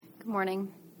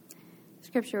Morning.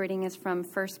 Scripture reading is from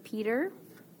 1 Peter,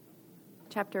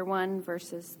 chapter 1,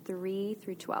 verses 3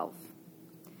 through 12.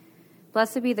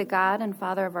 Blessed be the God and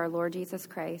Father of our Lord Jesus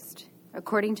Christ.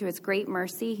 According to his great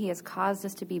mercy, he has caused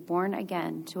us to be born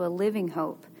again to a living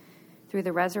hope through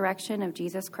the resurrection of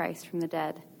Jesus Christ from the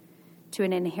dead, to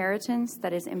an inheritance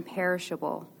that is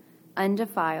imperishable,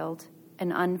 undefiled,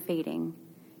 and unfading,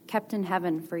 kept in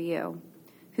heaven for you,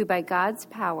 who by God's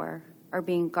power are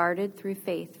being guarded through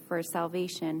faith for a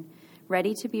salvation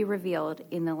ready to be revealed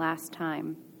in the last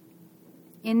time.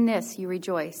 In this you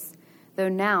rejoice, though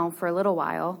now for a little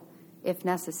while, if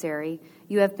necessary,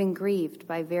 you have been grieved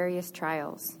by various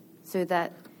trials, so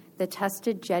that the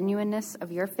tested genuineness of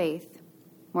your faith,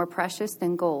 more precious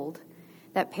than gold,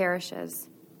 that perishes,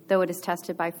 though it is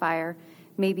tested by fire,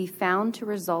 may be found to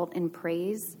result in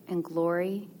praise and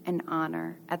glory and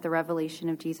honor at the revelation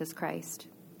of Jesus Christ.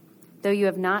 Though you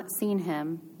have not seen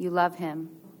him, you love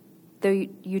him. Though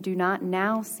you do not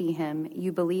now see him,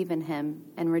 you believe in him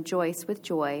and rejoice with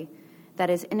joy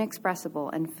that is inexpressible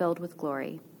and filled with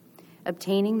glory,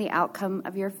 obtaining the outcome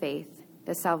of your faith,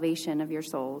 the salvation of your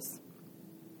souls.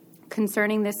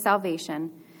 Concerning this salvation,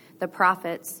 the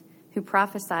prophets who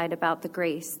prophesied about the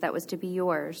grace that was to be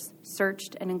yours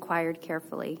searched and inquired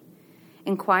carefully,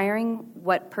 inquiring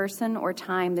what person or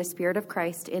time the Spirit of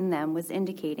Christ in them was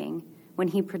indicating when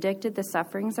he predicted the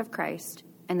sufferings of Christ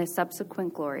and the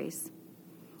subsequent glories.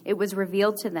 It was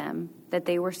revealed to them that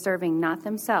they were serving not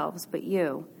themselves but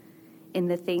you in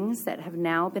the things that have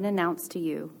now been announced to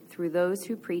you through those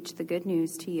who preach the good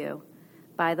news to you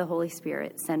by the Holy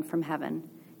Spirit sent from heaven,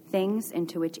 things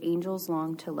into which angels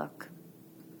long to look.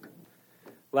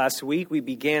 Last week we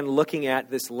began looking at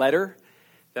this letter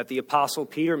that the Apostle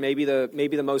Peter, maybe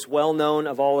the most well-known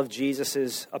of all of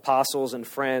Jesus' apostles and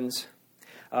friends,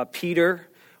 Peter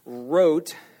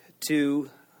wrote to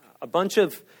a bunch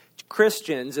of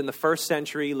Christians in the first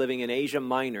century living in Asia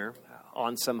Minor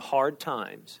on some hard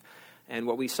times. And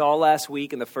what we saw last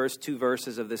week in the first two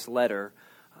verses of this letter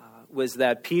was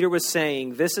that Peter was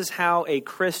saying this is how a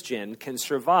Christian can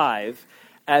survive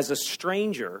as a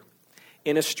stranger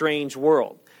in a strange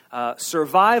world.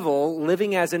 Survival,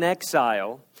 living as an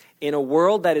exile in a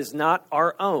world that is not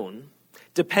our own,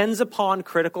 depends upon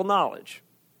critical knowledge.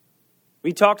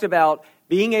 We talked about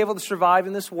being able to survive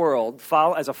in this world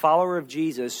as a follower of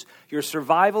Jesus. Your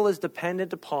survival is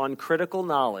dependent upon critical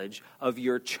knowledge of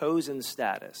your chosen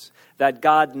status. That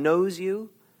God knows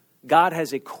you, God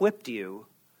has equipped you,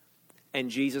 and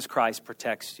Jesus Christ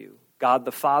protects you. God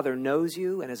the Father knows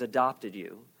you and has adopted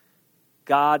you.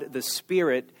 God the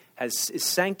Spirit is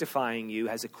sanctifying you,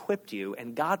 has equipped you,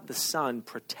 and God the Son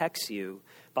protects you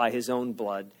by his own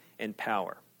blood and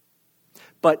power.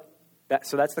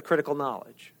 So that's the critical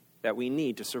knowledge that we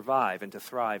need to survive and to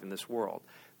thrive in this world.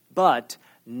 But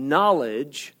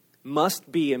knowledge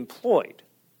must be employed,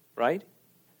 right?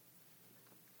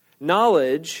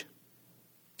 Knowledge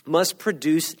must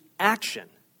produce action.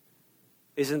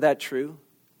 Isn't that true?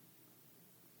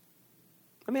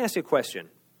 Let me ask you a question.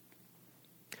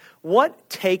 What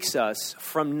takes us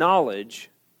from knowledge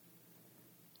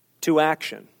to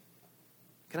action?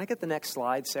 Can I get the next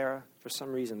slide, Sarah? For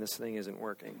some reason, this thing isn't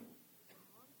working.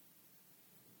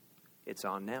 It's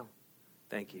on now.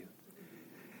 Thank you.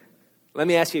 Let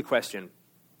me ask you a question.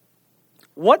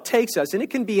 What takes us, and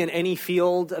it can be in any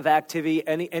field of activity,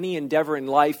 any endeavor in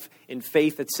life, in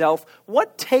faith itself,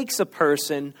 what takes a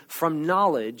person from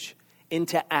knowledge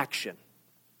into action?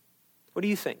 What do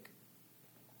you think?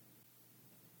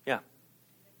 Yeah.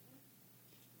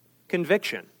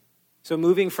 Conviction. So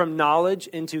moving from knowledge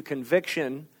into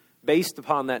conviction based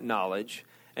upon that knowledge,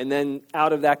 and then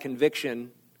out of that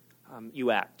conviction, you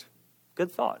act. Good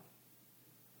thought.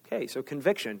 Okay, so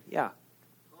conviction, yeah.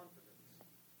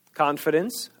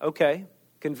 Confidence, okay.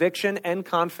 Conviction and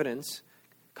confidence.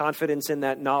 Confidence in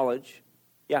that knowledge.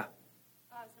 Yeah.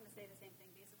 I was going to say the same thing,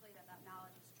 basically, that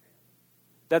knowledge is true.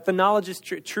 That the knowledge is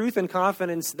true. Truth and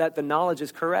confidence that the knowledge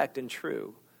is correct and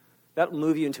true. That will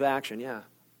move you into action, yeah.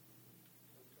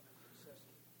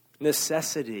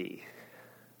 Necessity.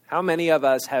 How many of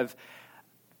us have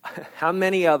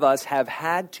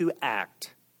had to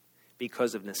act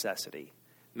because of necessity?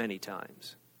 Many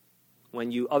times.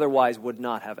 When you otherwise would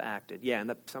not have acted. Yeah,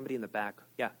 and somebody in the back.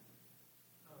 Yeah.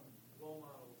 Role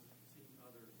models, seeing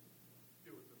others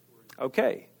do it before you.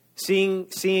 Okay.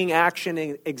 Seeing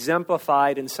action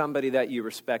exemplified in somebody that you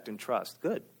respect and trust.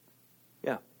 Good.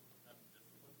 Yeah.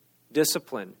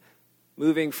 Discipline.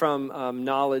 Moving from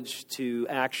knowledge to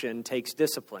action takes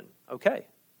discipline. Okay.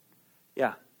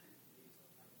 Yeah.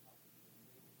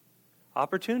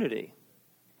 Opportunity.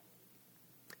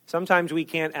 Sometimes we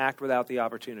can't act without the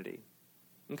opportunity.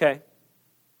 Okay.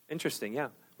 Interesting, yeah.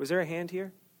 Was there a hand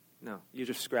here? No, you're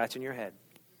just scratching your head.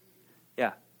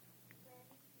 Yeah.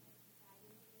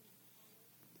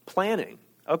 Planning.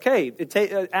 Okay,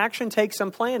 action takes some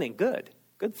planning. Good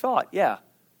thought, yeah.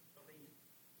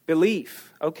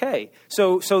 Belief. Okay,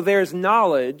 so there's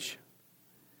knowledge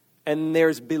and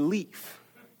there's belief,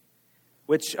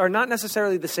 which are not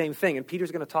necessarily the same thing, and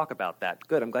Peter's going to talk about that.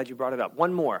 Good, I'm glad you brought it up.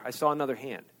 One more. I saw another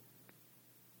hand.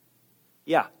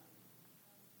 Yeah.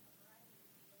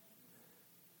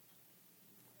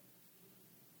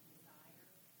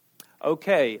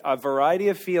 Okay, a variety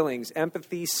of feelings: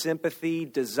 empathy, sympathy,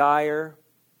 desire.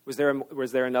 Was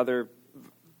there another?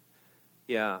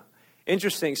 Yeah,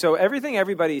 interesting. So everything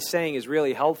everybody's saying is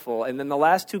really helpful. And then the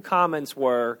last two comments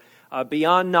were: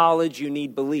 beyond knowledge, you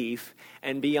need belief,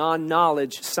 and beyond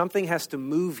knowledge, something has to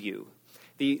move you.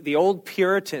 The old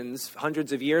Puritans,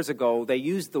 hundreds of years ago, they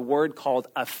used the word called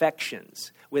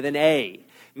affections with an A,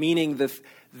 meaning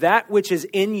that which is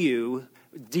in you,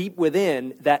 deep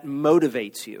within, that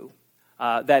motivates you.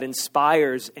 That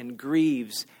inspires and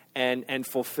grieves and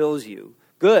fulfills you.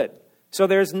 Good. So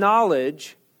there's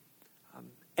knowledge,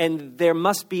 and there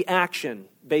must be action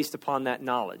based upon that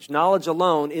knowledge. Knowledge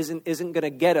alone isn't going to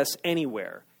get us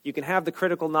anywhere. You can have the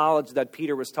critical knowledge that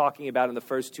Peter was talking about in the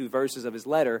first two verses of his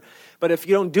letter, but if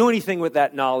you don't do anything with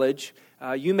that knowledge,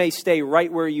 you may stay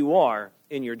right where you are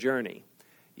in your journey.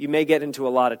 You may get into a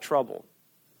lot of trouble.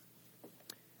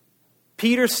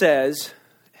 Peter says,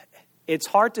 it's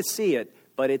hard to see it,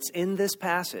 but it's in this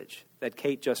passage that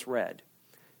Kate just read.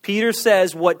 Peter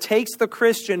says what takes the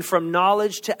Christian from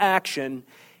knowledge to action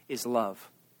is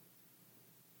love.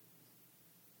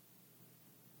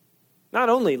 Not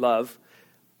only love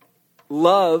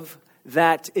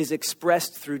that is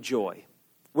expressed through joy.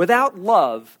 Without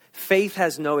love, faith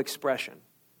has no expression.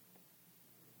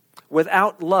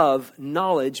 Without love,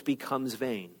 knowledge becomes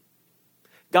vain.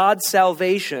 God's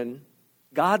salvation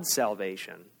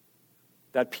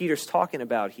that Peter's talking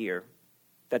about here,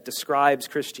 that describes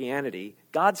Christianity,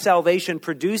 God's salvation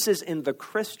produces in the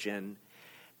Christian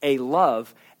a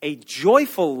love, a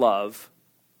joyful love,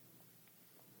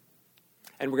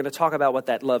 and we're going to talk about what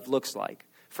that love looks like.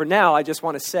 For now, I just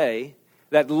want to say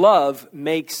that love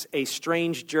makes a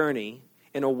strange journey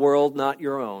in a world not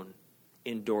your own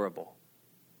endurable.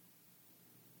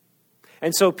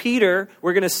 And so we're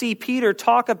going to see Peter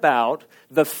talk about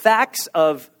the facts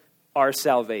of our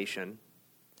salvation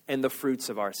and the fruits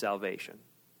of our salvation.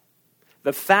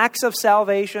 The facts of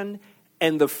salvation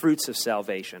and the fruits of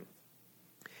salvation.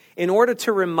 In order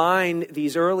to remind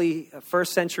these early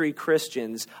first century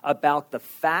Christians about the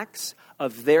facts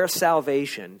of their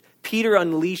salvation, Peter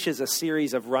unleashes a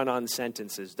series of run-on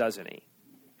sentences, doesn't he?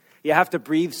 You have to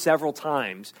breathe several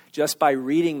times just by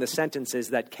reading the sentences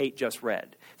that Kate just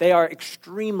read. They are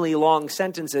extremely long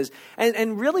sentences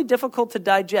and really difficult to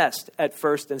digest at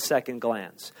first and second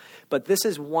glance. But this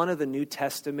is one of the New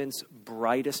Testament's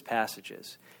brightest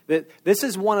passages. This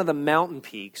is one of the mountain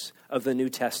peaks of the New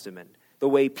Testament, the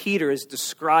way Peter is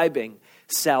describing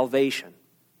salvation.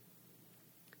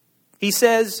 He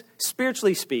says,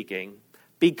 spiritually speaking,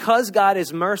 because God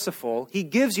is merciful, he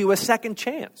gives you a second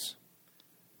chance.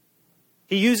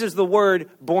 He uses the word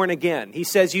born again. He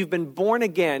says you've been born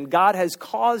again. God has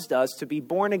caused us to be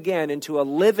born again into a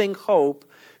living hope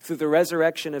through the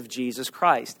resurrection of Jesus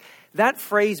Christ. That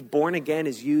phrase born again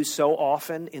is used so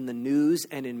often in the news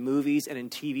and in movies and in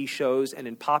TV shows and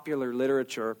in popular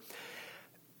literature.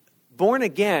 Born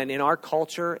again in our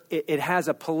culture, it has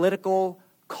a political,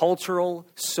 cultural,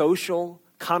 social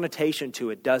connotation to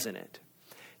it, doesn't it?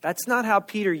 That's not how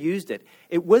Peter used it.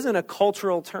 It wasn't a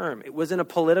cultural term. It wasn't a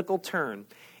political term.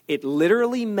 It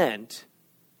literally meant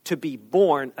to be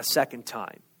born a second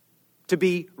time, to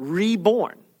be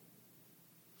reborn.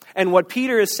 And what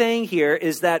Peter is saying here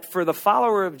is that for the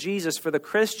follower of Jesus, for the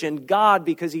Christian, God,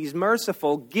 because he's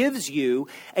merciful, gives you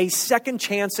a second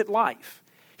chance at life.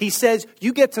 He says,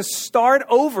 you get to start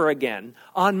over again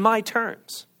on my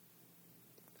terms.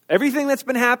 Everything that's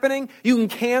been happening, you can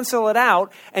cancel it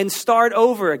out and start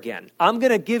over again. I'm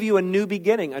going to give you a new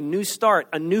beginning, a new start,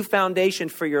 a new foundation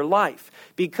for your life.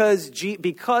 Because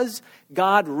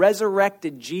God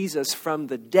resurrected Jesus from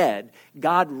the dead,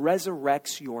 God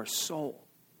resurrects your soul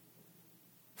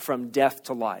from death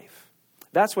to life.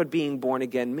 That's what being born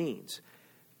again means.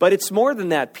 But it's more than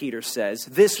that, Peter says.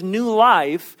 This new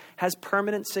life has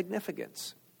permanent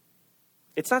significance.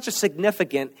 It's not just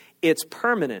significant, it's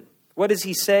permanent. What does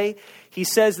he say? He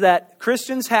says that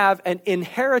Christians have an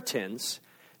inheritance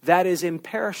that is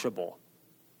imperishable.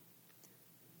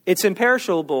 It's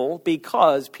imperishable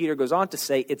because, Peter goes on to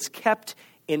say, it's kept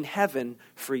in heaven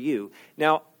for you.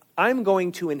 Now, I'm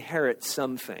going to inherit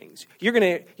some things. You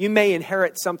may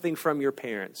inherit something from your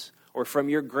parents or from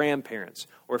your grandparents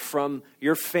or from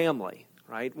your family,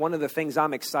 right? One of the things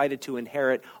I'm excited to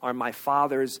inherit are my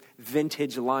father's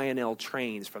vintage Lionel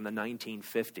trains from the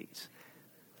 1950s,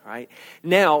 right?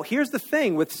 Now, here's the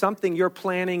thing with something you're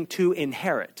planning to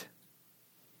inherit.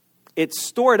 It's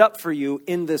stored up for you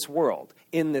in this world,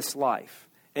 in this life,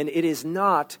 and it is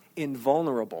not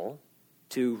invulnerable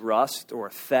to rust or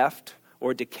theft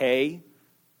or decay,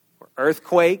 or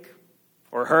earthquake,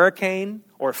 or hurricane,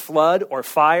 or flood, or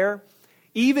fire.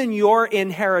 Even your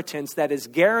inheritance that is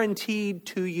guaranteed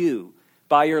to you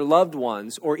by your loved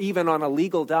ones, or even on a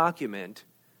legal document,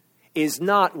 is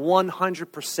not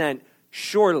 100%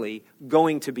 surely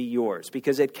going to be yours,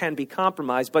 because it can be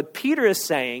compromised. But Peter is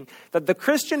saying that the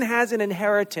Christian has an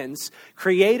inheritance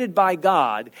created by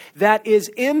God that is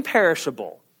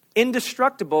imperishable,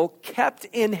 indestructible, kept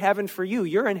in heaven for you.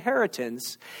 Your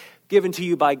inheritance given to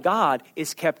you by God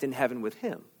is kept in heaven with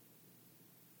him.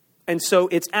 And so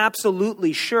it's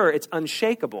absolutely sure, it's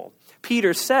unshakable.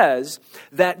 Peter says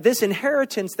that this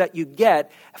inheritance that you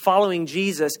get following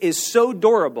Jesus is so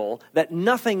durable that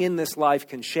nothing in this life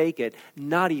can shake it,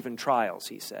 not even trials,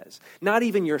 he says. Not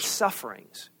even your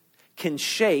sufferings can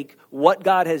shake what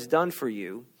God has done for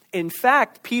you. In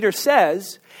fact, Peter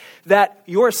says that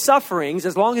your sufferings,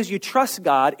 as long as you trust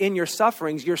God in your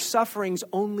sufferings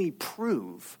only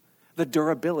prove the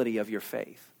durability of your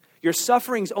faith. Your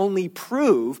sufferings only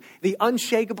prove the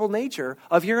unshakable nature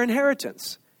of your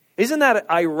inheritance. Isn't that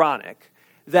ironic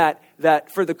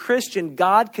that for the Christian,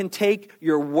 God can take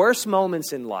your worst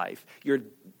moments in life,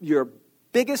 your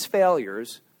biggest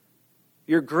failures,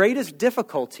 your greatest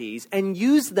difficulties, and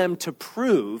use them to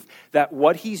prove that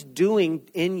what he's doing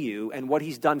in you and what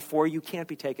he's done for you can't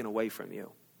be taken away from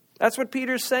you. That's what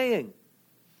Peter's saying.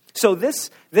 So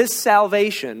this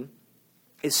salvation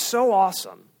is so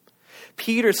awesome.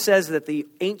 Peter says that the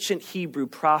ancient Hebrew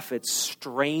prophets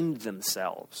strained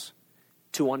themselves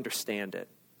to understand it.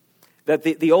 That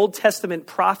the Old Testament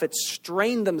prophets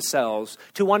strained themselves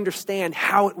to understand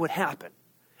how it would happen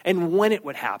and when it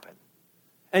would happen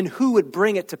and who would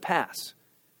bring it to pass.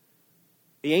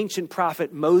 The ancient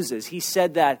prophet Moses, he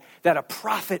said that a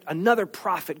prophet, another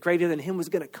prophet greater than him was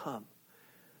going to come.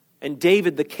 And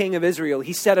David, the king of Israel,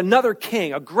 he said another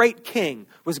king, a great king,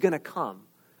 was going to come.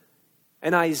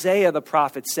 And Isaiah the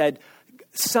prophet said,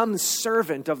 some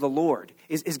servant of the Lord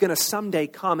is going to someday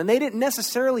come. And they didn't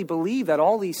necessarily believe that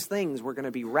all these things were going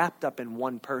to be wrapped up in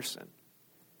one person.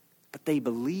 But they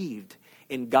believed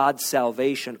in God's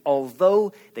salvation,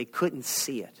 although they couldn't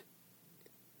see it.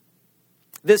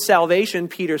 This salvation,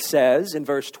 Peter says in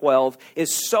verse 12,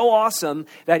 is so awesome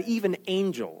that even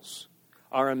angels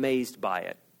are amazed by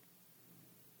it.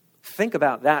 Think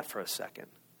about that for a second.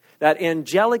 That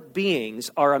angelic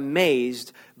beings are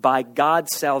amazed by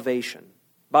God's salvation,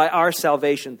 by our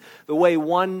salvation. The way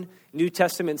one New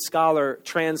Testament scholar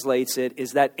translates it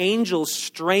is that angels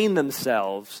strain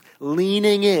themselves,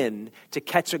 leaning in to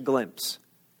catch a glimpse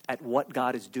at what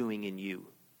God is doing in you,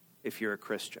 if you're a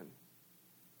Christian.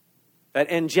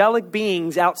 That angelic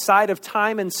beings outside of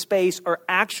time and space are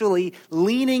actually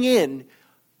leaning in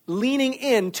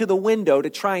to the window to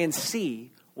try and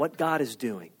see what God is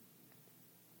doing.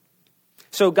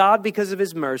 So God, because of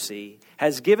his mercy,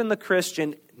 has given the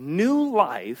Christian new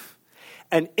life,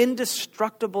 an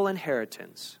indestructible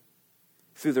inheritance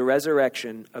through the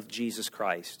resurrection of Jesus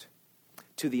Christ,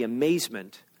 to the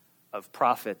amazement of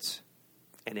prophets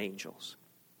and angels.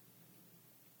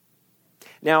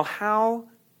 Now, how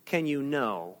can you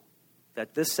know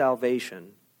that this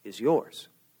salvation is yours?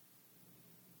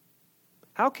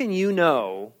 How can you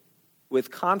know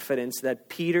with confidence that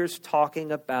Peter's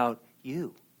talking about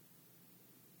you?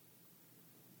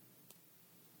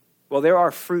 Well, there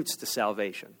are fruits to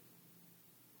salvation.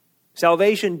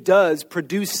 Salvation does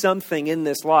produce something in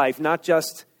this life, not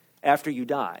just after you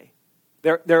die.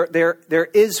 There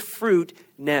is fruit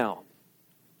now.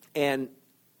 And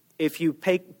if you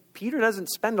pay, Peter doesn't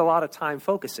spend a lot of time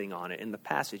focusing on it in the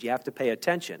passage. You have to pay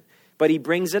attention. But he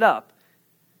brings it up.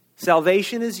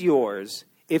 Salvation is yours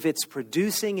if it's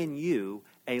producing in you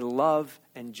a love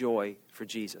and joy for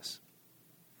Jesus.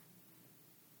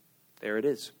 There it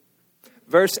is.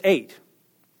 Verse 8.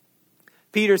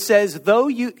 Peter says,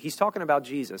 he's talking about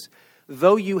Jesus,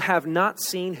 though you have not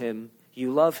seen him,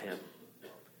 you love him.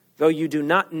 Though you do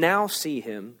not now see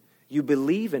him, you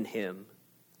believe in him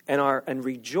and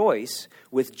rejoice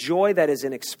with joy that is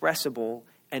inexpressible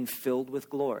and filled with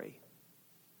glory.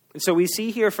 And so we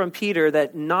see here from Peter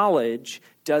that knowledge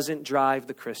doesn't drive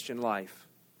the Christian life.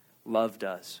 Love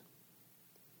does.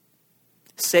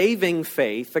 Saving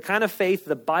faith, the kind of faith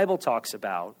the Bible talks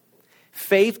about,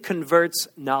 Faith converts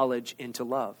knowledge into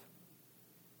love.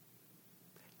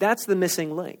 That's the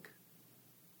missing link.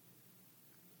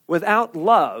 Without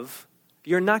love,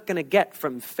 you're not going to get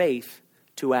from faith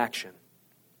to action.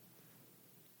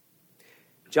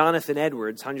 Jonathan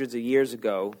Edwards, hundreds of years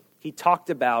ago, he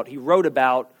wrote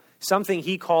about something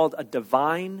he called a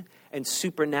divine and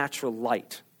supernatural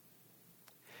light.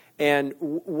 And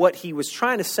what he was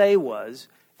trying to say was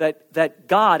that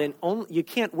God, and only, you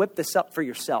can't whip this up for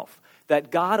yourself, that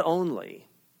God only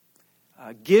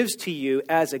gives to you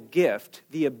as a gift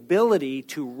the ability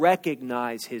to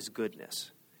recognize his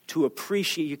goodness, to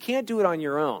appreciate. You can't do it on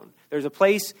your own. There's a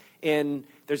place in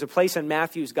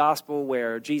Matthew's gospel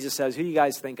where Jesus says, "Who do you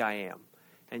guys think I am?"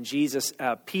 And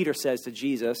Peter says to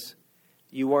Jesus,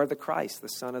 "You are the Christ, the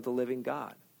Son of the living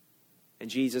God." And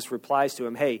Jesus replies to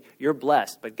him, "Hey, you're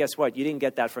blessed, but guess what? You didn't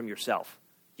get that from yourself.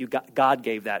 God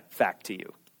gave that fact to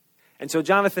you." And so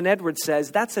Jonathan Edwards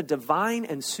says that's a divine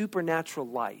and supernatural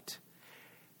light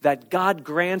that God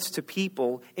grants to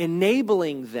people,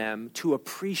 enabling them to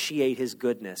appreciate his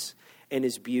goodness and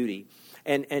his beauty.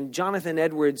 And Jonathan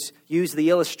Edwards used the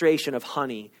illustration of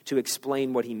honey to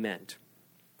explain what he meant.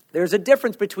 There's a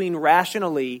difference between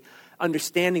rationally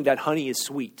understanding that honey is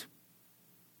sweet.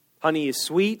 Honey is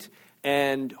sweet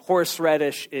and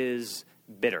horseradish is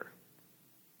bitter.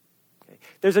 Okay.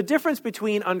 There's a difference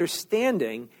between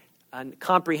understanding and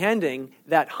comprehending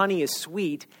that honey is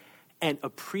sweet and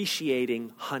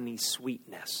appreciating honey's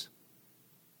sweetness.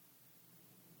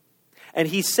 And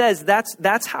he says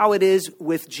that's how it is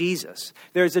with Jesus.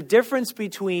 There's a difference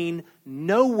between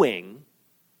knowing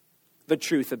the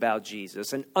truth about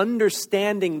Jesus and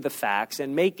understanding the facts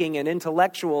and making an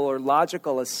intellectual or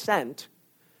logical assent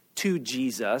to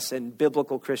Jesus and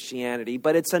biblical Christianity,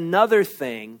 but it's another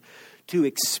thing to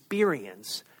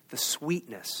experience the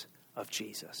sweetness of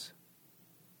Jesus.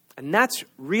 And that's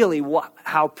really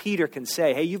how Peter can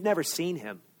say, hey, you've never seen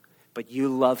him, but you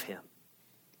love him.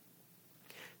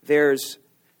 There's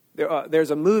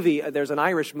an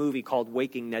Irish movie called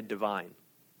Waking Ned Devine.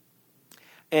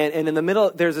 And in the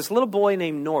middle, there's this little boy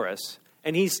named Norris,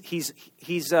 and he's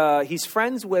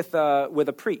friends with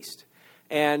a priest.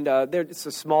 And it's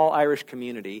a small Irish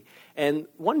community. And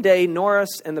one day,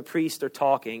 Norris and the priest are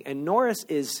talking, and Norris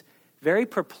is very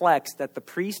perplexed that the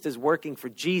priest is working for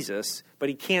Jesus, but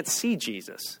he can't see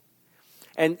Jesus.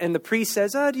 And the priest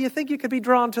says, "Oh, do you think you could be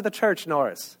drawn to the church,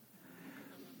 Norris?"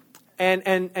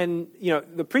 And you know,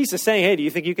 the priest is saying, "Hey, do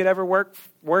you think you could ever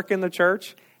work in the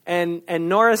church?" And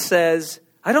Norris says,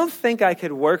 "I don't think I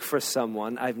could work for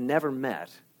someone I've never met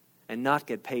and not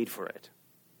get paid for it."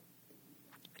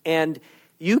 And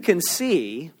you can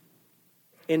see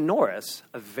in Norris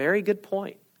a very good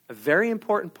point, a very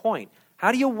important point.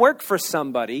 How do you work for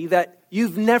somebody that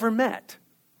you've never met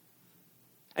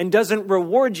and doesn't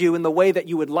reward you in the way that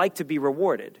you would like to be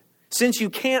rewarded? Since you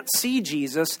can't see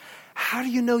Jesus, how do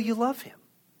you know you love him?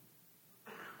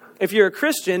 If you're a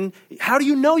Christian, how do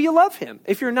you know you love him?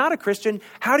 If you're not a Christian,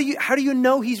 how do you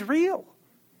know he's real?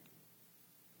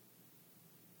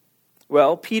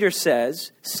 Well, Peter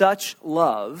says such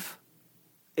love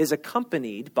is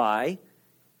accompanied by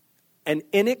an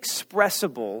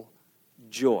inexpressible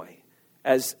joy.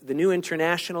 As the New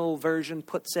International Version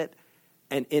puts it,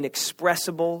 an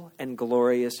inexpressible and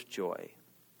glorious joy.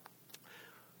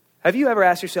 Have you ever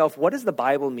asked yourself, what does the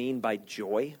Bible mean by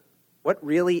joy? What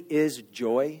really is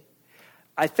joy?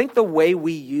 I think the way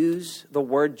we use the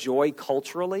word joy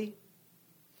culturally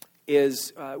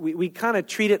is we kind of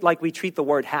treat it like we treat the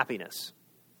word happiness.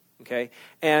 Okay?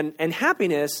 And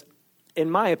happiness, in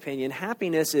my opinion,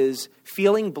 happiness is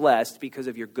feeling blessed because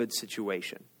of your good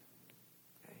situation.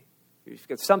 Okay? You've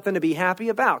got something to be happy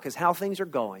about because how things are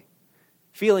going.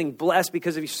 Feeling blessed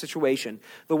because of your situation.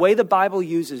 The way the Bible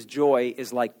uses joy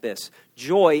is like this.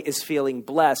 Joy is feeling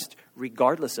blessed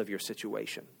regardless of your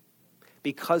situation,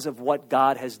 because of what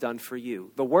God has done for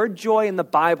you. The word joy in the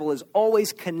Bible is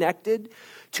always connected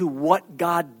to what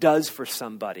God does for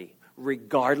somebody,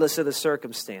 regardless of the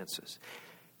circumstances.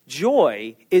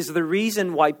 Joy is the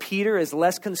reason why Peter is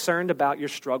less concerned about your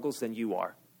struggles than you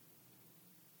are.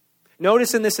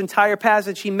 Notice in this entire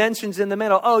passage, he mentions in the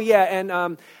middle, oh yeah,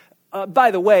 and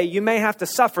by the way, you may have to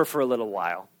suffer for a little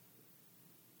while.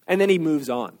 And then he moves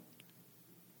on.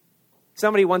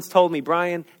 Somebody once told me,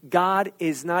 Brian, God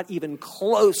is not even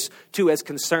close to as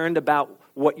concerned about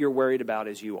what you're worried about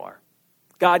as you are.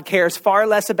 God cares far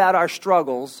less about our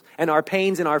struggles and our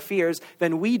pains and our fears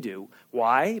than we do.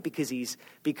 Why? Because he's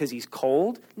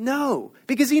cold? No,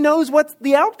 because he knows what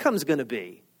the outcome's going to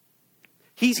be.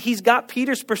 He's got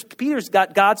Peter's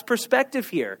got God's perspective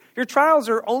here. Your trials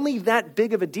are only that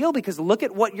big of a deal because look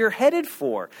at what you're headed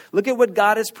for. Look at what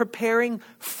God is preparing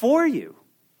for you.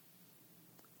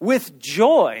 With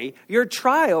joy, your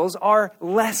trials are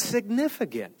less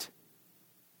significant.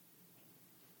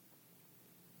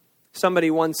 Somebody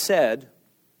once said,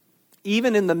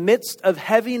 even in the midst of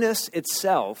heaviness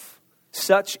itself,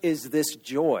 such is this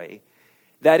joy,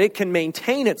 that it can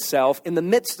maintain itself in the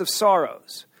midst of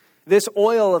sorrows. This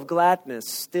oil of gladness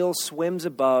still swims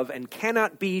above and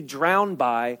cannot be drowned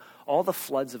by all the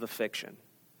floods of affliction.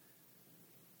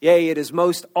 Yea, it is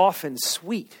most often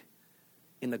sweet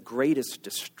in the greatest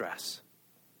distress.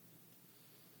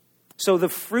 So the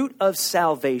fruit of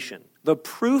salvation, the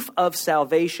proof of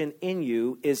salvation in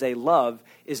you is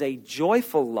a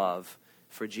joyful love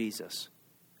for Jesus.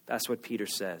 That's what Peter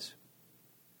says.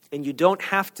 And you don't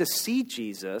have to see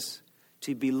Jesus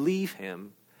to believe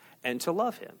him and to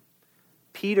love him.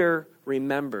 Peter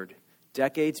remembered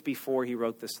decades before he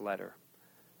wrote this letter,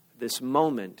 this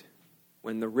moment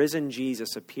when the risen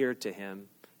Jesus appeared to him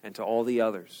and to all the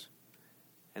others.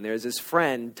 And there's his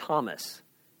friend, Thomas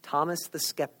the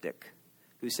skeptic,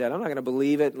 who said, I'm not going to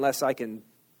believe it unless I can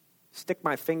stick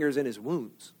my fingers in his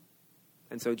wounds.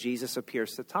 And so Jesus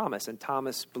appears to Thomas, and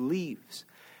Thomas believes.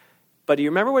 But do you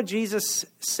remember what Jesus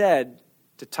said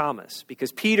to Thomas?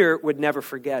 Because Peter would never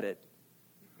forget it.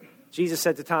 Jesus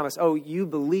said to Thomas, oh, you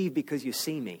believe because you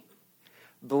see me.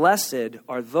 Blessed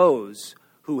are those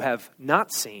who have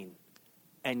not seen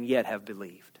and yet have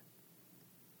believed.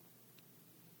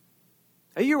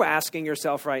 Are you asking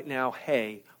yourself right now,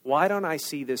 hey, why don't I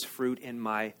see this fruit in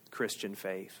my Christian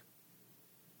faith?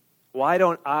 Why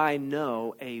don't I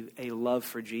know a love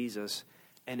for Jesus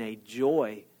and a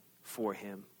joy for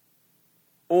him?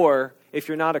 Or if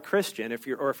you're not a Christian, if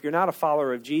you're not a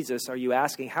follower of Jesus, are you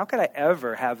asking, how could I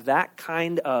ever have that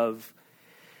kind of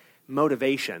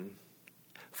motivation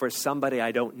for somebody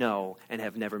I don't know and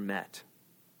have never met,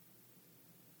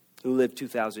 who lived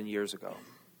 2,000 years ago?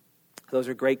 Those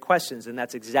are great questions, and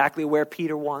that's exactly where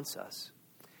Peter wants us.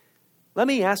 Let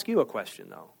me ask you a question,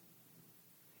 though.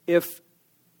 If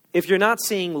you're not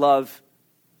seeing love,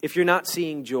 if you're not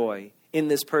seeing joy in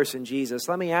this person, Jesus,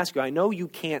 let me ask you, I know you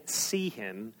can't see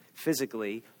him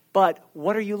physically, but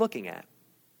what are you looking at?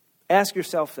 Ask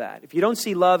yourself that. If you don't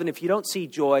see love and if you don't see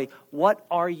joy, what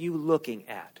are you looking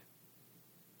at?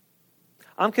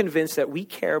 I'm convinced that we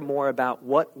care more about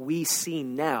what we see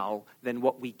now than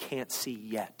what we can't see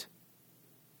yet.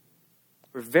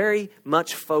 We're very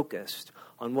much focused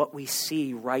on what we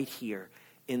see right here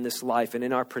in this life and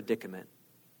in our predicament.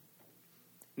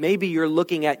 Maybe you're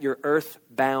looking at your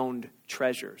earth-bound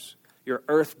treasures, your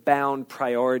earth-bound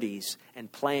priorities and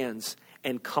plans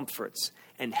and comforts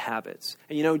and habits.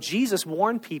 And you know, Jesus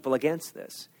warned people against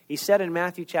this. He said in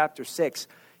Matthew chapter 6,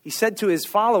 he said to his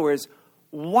followers,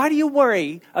 why do you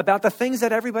worry about the things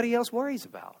that everybody else worries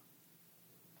about?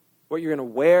 What you're going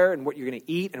to wear and what you're going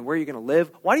to eat and where you're going to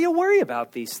live. Why do you worry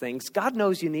about these things? God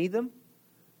knows you need them.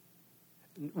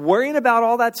 Worrying about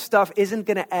all that stuff isn't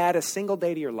going to add a single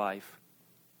day to your life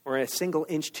or a single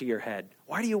inch to your head.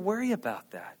 Why do you worry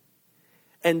about that?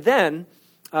 And then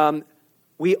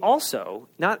we also,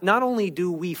 not only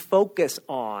do we focus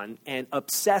on and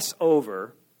obsess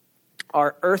over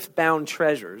our earthbound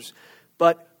treasures,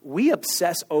 but we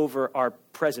obsess over our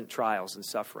present trials and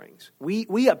sufferings.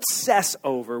 We obsess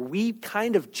over, we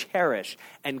kind of cherish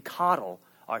and coddle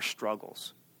our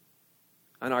struggles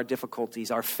and our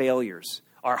difficulties, our failures,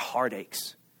 our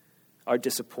heartaches, our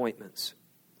disappointments.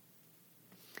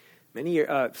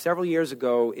 Several years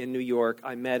ago in New York,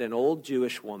 I met an old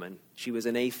Jewish woman. She was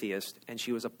an atheist, and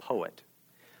she was a poet.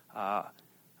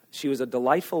 She was a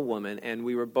delightful woman, and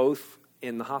we were both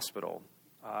in the hospital.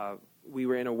 We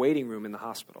were in a waiting room in the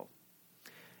hospital.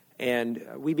 And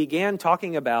we began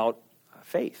talking about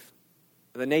faith,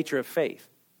 the nature of faith.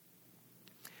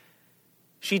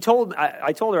 I told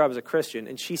her I was a Christian,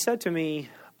 and she said to me,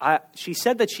 she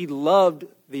said that she loved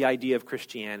the idea of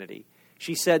Christianity.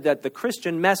 She said that the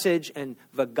Christian message and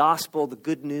the gospel, the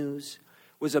good news,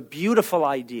 was a beautiful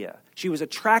idea. She was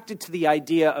attracted to the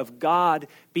idea of God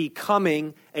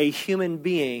becoming a human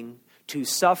being to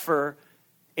suffer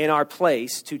in our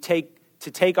place, to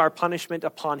take our punishment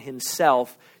upon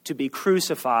himself, to be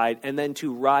crucified, and then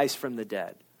to rise from the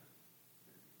dead.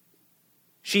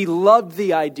 She loved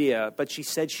the idea, but she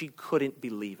said she couldn't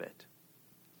believe it.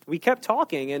 We kept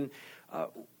talking, and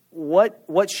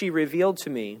what she revealed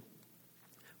to me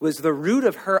was the root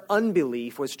of her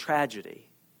unbelief was tragedy.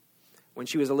 When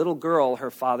she was a little girl,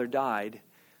 her father died,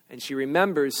 and she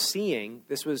remembers seeing,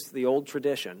 this was the old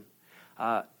tradition,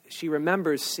 she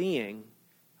remembers seeing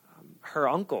her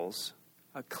uncles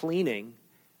cleaning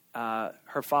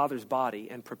her father's body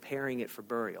and preparing it for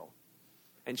burial.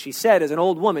 And she said, as an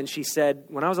old woman, she said,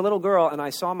 when I was a little girl and I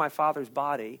saw my father's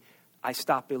body, I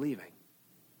stopped believing.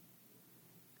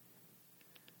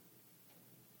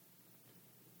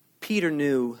 Peter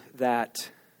knew that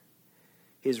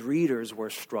his readers were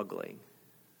struggling.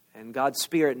 And God's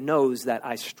Spirit knows that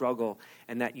I struggle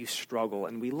and that you struggle.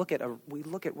 And we look at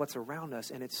what's around us,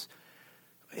 and it's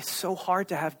so hard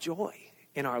to have joy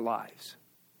in our lives.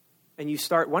 And you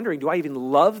start wondering, do I even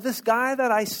love this guy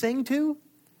that I sing to?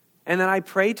 And that I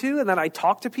pray to and that I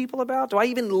talk to people about? Do I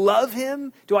even love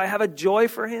him? Do I have a joy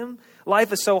for him?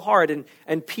 Life is so hard,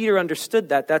 and Peter understood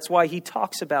that. That's why he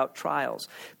talks about trials.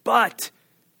 But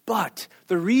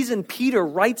the reason Peter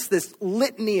writes this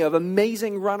litany of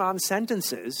amazing run-on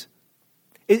sentences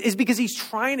is because he's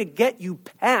trying to get you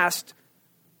past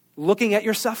looking at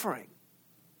your suffering,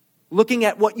 looking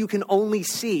at what you can only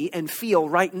see and feel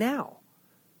right now.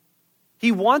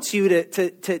 He wants you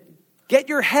to get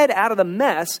your head out of the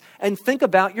mess and think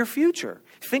about your future.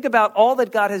 Think about all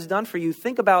that God has done for you.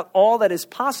 Think about all that is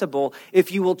possible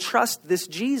if you will trust this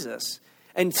Jesus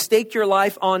and stake your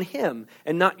life on him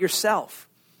and not yourself.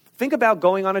 Think about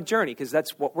going on a journey, because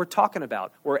that's what we're talking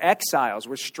about. We're exiles.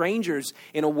 We're strangers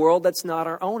in a world that's not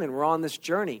our own, and we're on this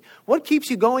journey. What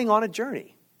keeps you going on a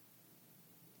journey?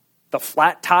 The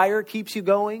flat tire keeps you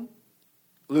going.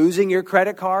 Losing your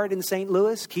credit card in St.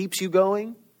 Louis keeps you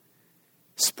going.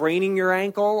 Spraining your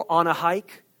ankle on a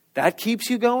hike, that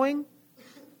keeps you going.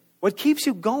 What keeps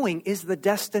you going is the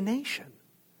destination.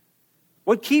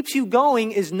 What keeps you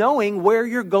going is knowing where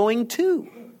you're going to.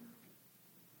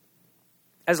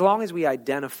 As long as we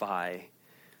identify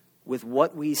with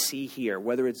what we see here,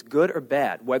 whether it's good or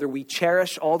bad, whether we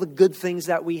cherish all the good things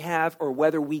that we have or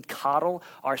whether we coddle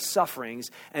our sufferings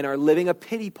and are living a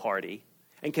pity party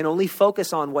and can only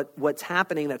focus on what's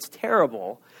happening that's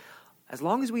terrible, as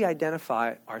long as we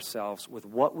identify ourselves with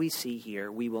what we see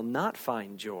here, we will not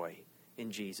find joy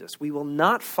in Jesus. We will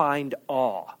not find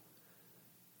awe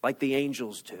like the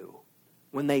angels do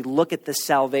when they look at the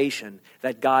salvation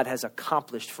that God has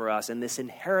accomplished for us and this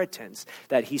inheritance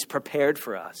that he's prepared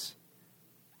for us.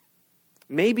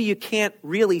 Maybe you can't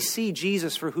really see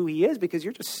Jesus for who he is because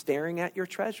you're just staring at your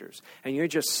treasures and you're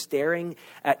just staring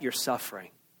at your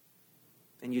suffering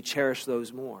and you cherish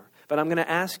those more. But I'm going to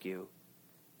ask you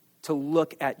to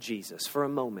look at Jesus for a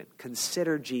moment.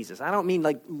 Consider Jesus. I don't mean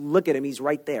like look at him, he's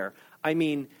right there. I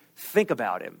mean think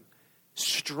about him.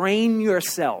 Strain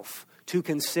yourself to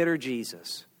consider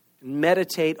Jesus.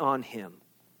 Meditate on him.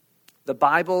 The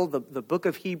Bible, the book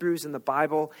of Hebrews in the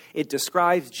Bible, it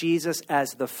describes Jesus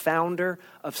as the founder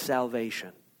of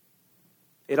salvation.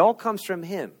 It all comes from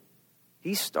him.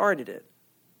 He started it.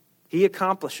 He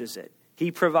accomplishes it.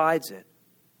 He provides it.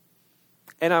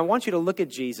 And I want you to look at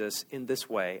Jesus in this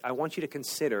way. I want you to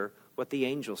consider what the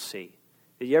angels see.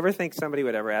 Did you ever think somebody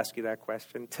would ever ask you that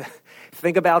question? To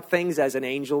think about things as an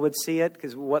angel would see it?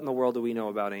 Because what in the world do we know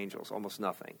about angels? Almost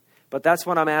nothing. But that's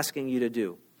what I'm asking you to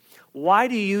do. Why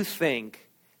do you think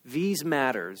these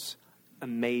matters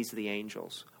amaze the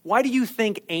angels? Why do you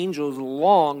think angels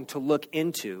long to look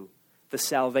into the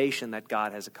salvation that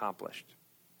God has accomplished?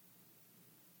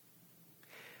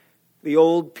 The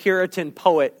old Puritan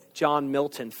poet John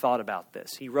Milton thought about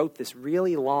this. He wrote this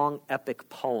really long epic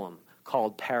poem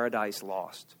called Paradise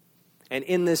Lost. And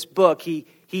in this book, he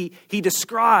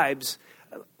describes,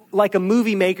 like a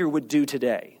movie maker would do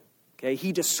today, okay?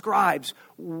 He describes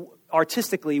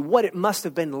artistically what it must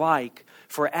have been like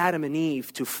for Adam and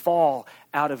Eve to fall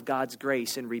out of God's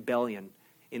grace in rebellion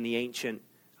in the ancient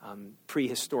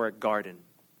prehistoric garden.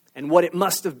 And what it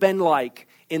must have been like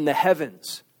in the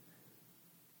heavens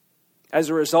as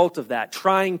a result of that,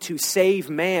 trying to save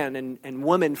man and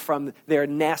woman from their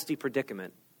nasty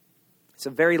predicament. It's a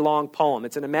very long poem.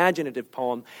 It's an imaginative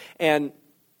poem. And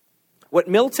what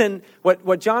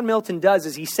John Milton does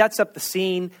is he sets up the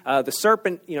scene. The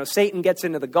serpent, Satan gets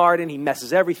into the garden. He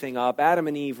messes everything up. Adam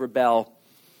and Eve rebel.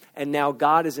 And now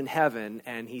God is in heaven.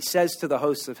 And he says to the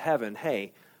hosts of heaven,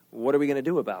 hey, what are we going to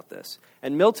do about this?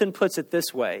 And Milton puts it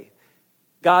this way.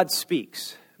 God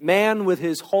speaks. Man with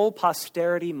his whole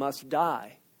posterity must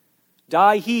die.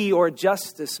 Die he or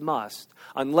justice must,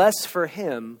 unless for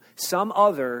him some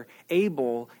other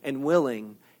able and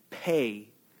willing pay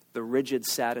the rigid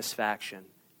satisfaction,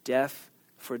 death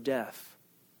for death.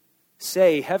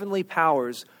 Say, heavenly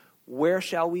powers, where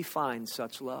shall we find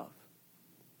such love?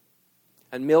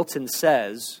 And Milton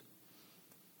says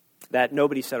that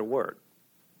nobody said a word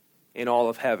in all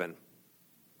of heaven.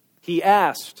 He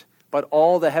asked, but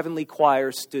all the heavenly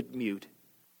choir stood mute.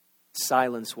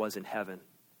 Silence was in heaven.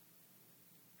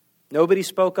 Nobody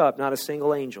spoke up, not a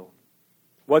single angel.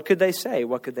 What could they say?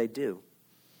 What could they do?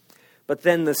 But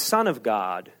then the Son of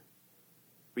God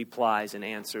replies and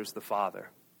answers the Father.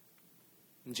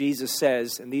 And Jesus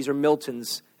says, and these are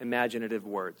Milton's imaginative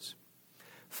words,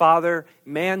 "Father,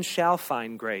 man shall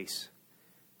find grace.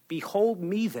 Behold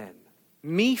me then,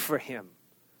 me for him.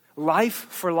 Life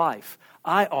for life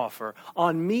I offer.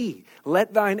 On me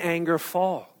let thine anger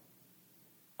fall.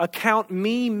 Account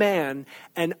me man,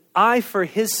 and I for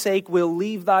his sake will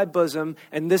leave thy bosom,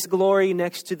 and this glory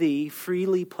next to thee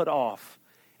freely put off,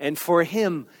 and for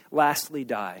him lastly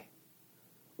die.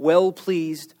 Well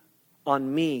pleased,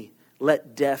 on me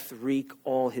let death wreak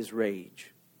all his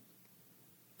rage."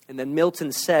 And then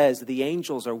Milton says the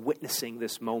angels are witnessing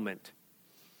this moment.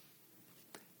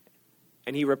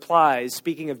 And he replies,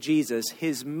 speaking of Jesus,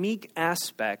 "His meek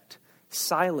aspect,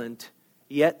 silent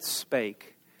yet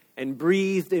spake, and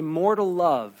breathed immortal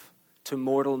love to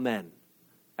mortal men.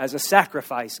 As a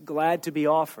sacrifice glad to be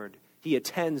offered, he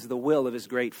attends the will of his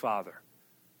great Father."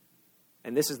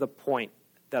 And this is the point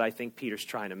that I think Peter's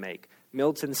trying to make.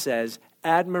 Milton says,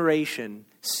 admiration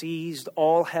seized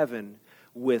all heaven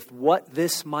with what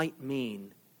this might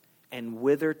mean, and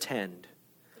whither tend,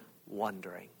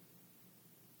 wondering.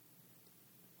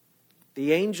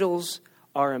 The angels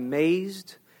are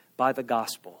amazed by the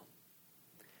gospel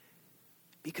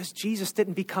because Jesus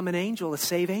didn't become an angel to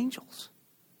save angels.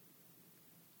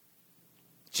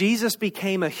 Jesus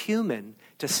became a human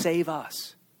to save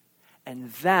us, and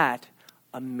that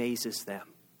amazes them.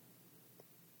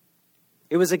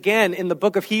 It was again in the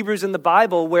book of Hebrews in the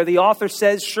Bible where the author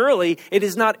says, surely it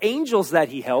is not angels that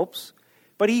he helps,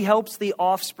 but he helps the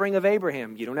offspring of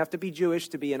Abraham. You don't have to be Jewish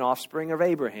to be an offspring of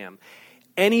Abraham.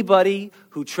 Anybody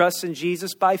who trusts in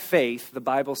Jesus by faith, the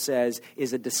Bible says,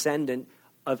 is a descendant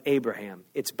of Abraham.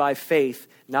 It's by faith,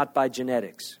 not by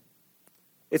genetics.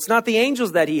 It's not the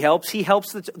angels that he helps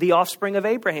the offspring of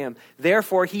Abraham.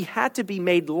 Therefore, he had to be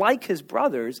made like his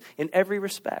brothers in every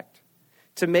respect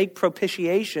to make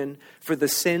propitiation for the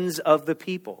sins of the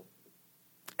people.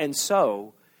 And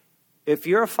so, if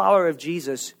you're a follower of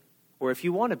Jesus, or if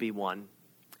you want to be one,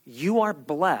 you are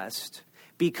blessed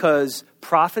because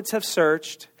prophets have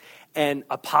searched and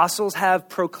apostles have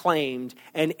proclaimed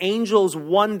and angels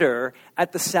wonder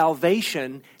at the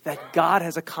salvation that God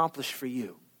has accomplished for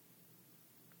you.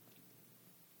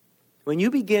 When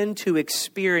you begin to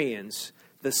experience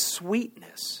the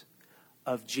sweetness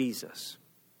of Jesus,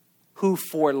 who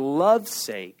for love's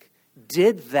sake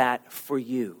did that for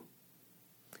you,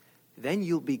 then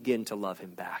you'll begin to love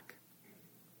him back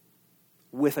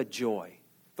with a joy.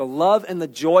 The love and the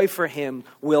joy for him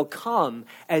will come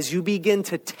as you begin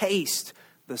to taste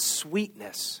the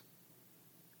sweetness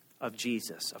of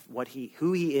Jesus, of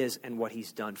who he is and what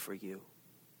he's done for you.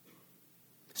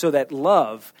 So that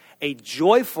love, a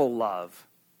joyful love,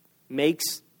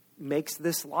 makes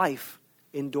this life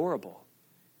endurable.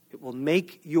 It will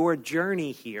make your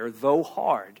journey here, though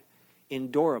hard,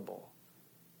 endurable.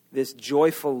 This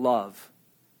joyful love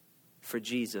for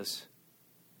Jesus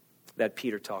that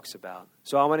Peter talks about.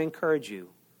 So I want to encourage you,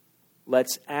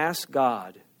 let's ask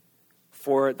God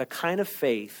for the kind of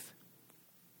faith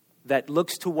that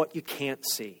looks to what you can't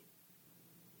see.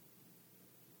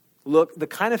 Look, the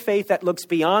kind of faith that looks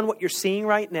beyond what you're seeing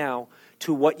right now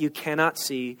to what you cannot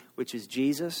see, which is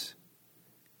Jesus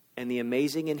and the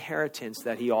amazing inheritance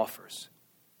that he offers.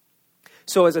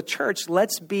 So as a church,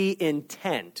 let's be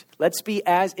intent. Let's be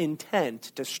as intent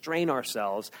to strain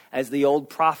ourselves as the old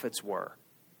prophets were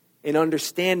in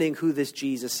understanding who this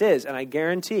Jesus is. And I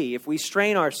guarantee if we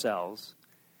strain ourselves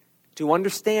to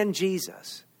understand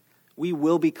Jesus, we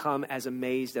will become as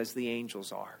amazed as the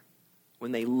angels are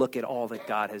when they look at all that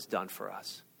God has done for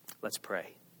us. Let's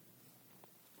pray.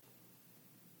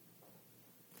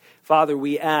 Father,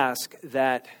 we ask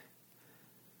that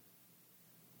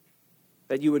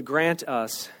you would grant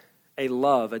us a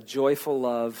love, a joyful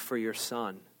love for your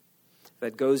Son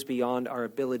that goes beyond our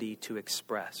ability to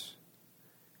express.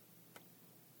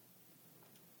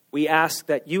 We ask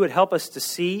that you would help us to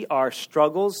see our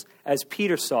struggles as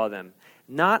Peter saw them,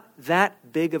 not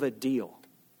that big of a deal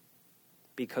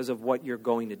because of what you're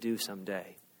going to do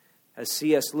someday. As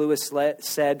C.S. Lewis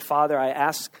said, Father, I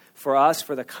ask for us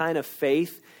for the kind of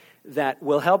faith that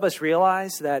will help us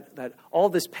realize that all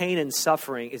this pain and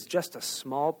suffering is just a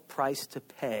small price to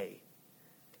pay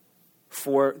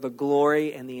for the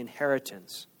glory and the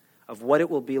inheritance of what it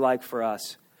will be like for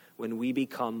us when we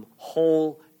become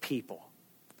whole people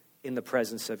in the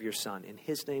presence of your Son. In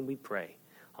his name we pray.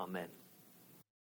 Amen.